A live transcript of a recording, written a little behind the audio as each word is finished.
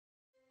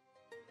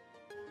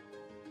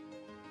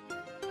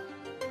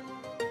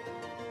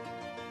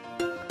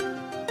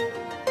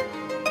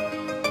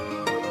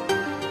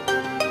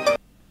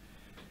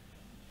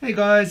Hey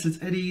guys,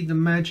 it's Eddie the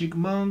Magic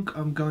Monk.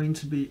 I'm going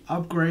to be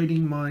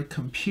upgrading my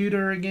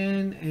computer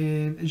again,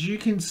 and as you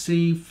can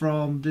see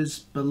from this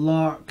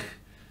Block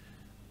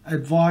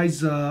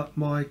Advisor,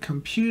 my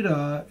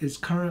computer is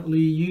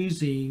currently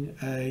using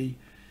a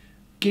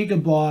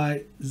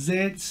Gigabyte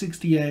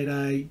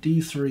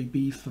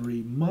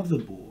Z68A-D3-B3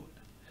 motherboard.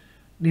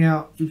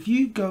 Now, if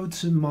you go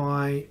to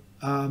my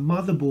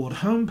motherboard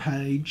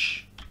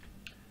homepage,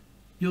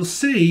 you'll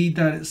see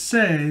that it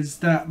says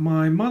that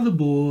my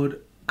motherboard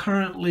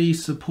currently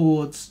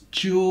supports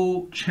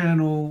dual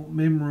channel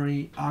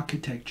memory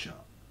architecture,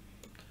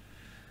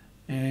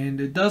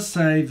 and it does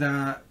say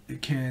that it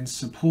can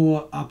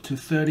support up to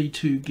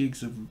 32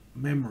 gigs of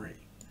memory.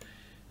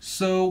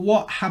 So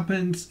what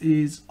happens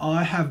is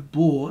I have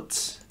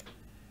bought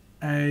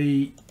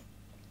a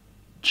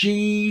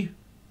G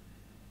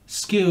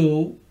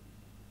Skill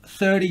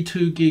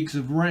 32 gigs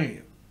of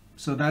RAM,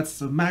 so that's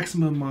the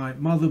maximum my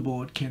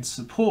motherboard can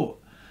support.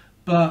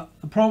 But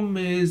the problem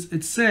is,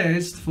 it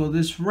says for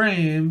this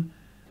RAM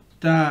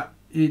that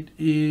it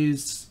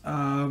is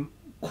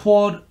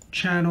quad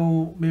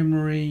channel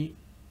memory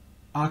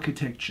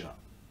architecture,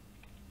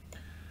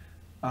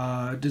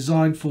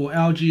 designed for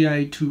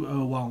LGA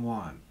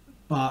 2011.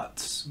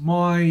 But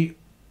my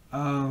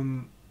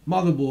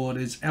motherboard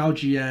is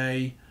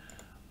LGA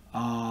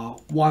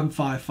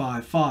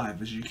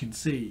 1555, as you can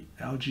see.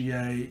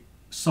 LGA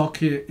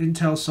socket,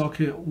 Intel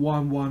socket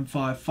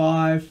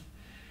 1155.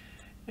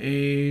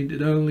 And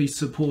it only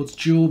supports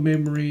dual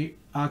memory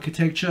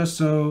architecture,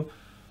 so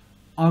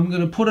I'm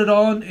gonna put it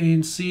on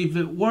and see if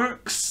it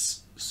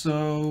works.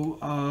 So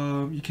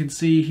you can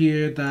see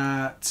here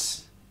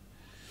that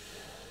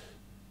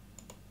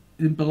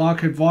in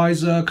Block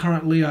Advisor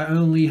currently I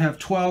only have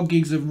 12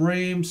 gigs of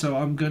RAM, so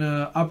I'm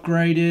gonna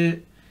upgrade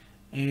it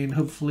and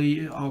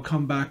hopefully I'll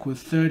come back with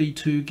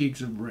 32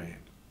 gigs of RAM.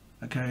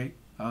 Okay,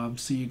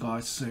 see you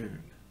guys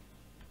soon.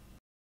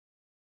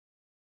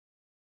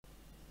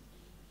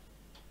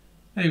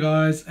 Hey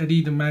guys,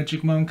 Eddie the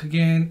Magic Monk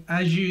again.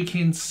 As you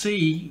can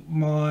see,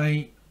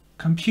 my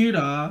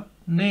computer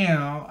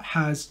now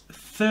has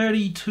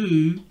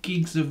 32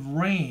 gigs of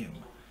RAM.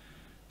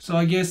 So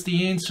I guess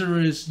the answer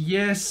is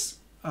yes,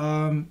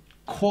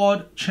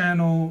 quad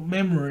channel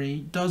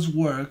memory does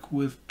work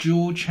with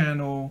dual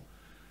channel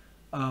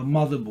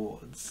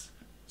motherboards.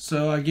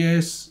 So I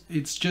guess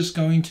it's just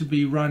going to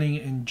be running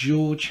in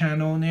dual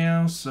channel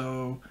now.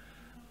 So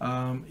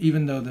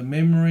even though the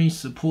memory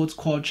supports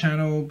quad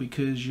channel,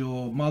 because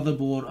your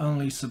motherboard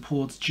only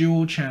supports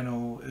dual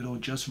channel, it'll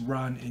just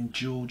run in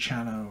dual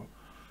channel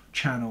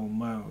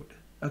mode.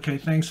 Okay,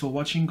 thanks for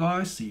watching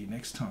guys, see you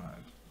next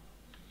time.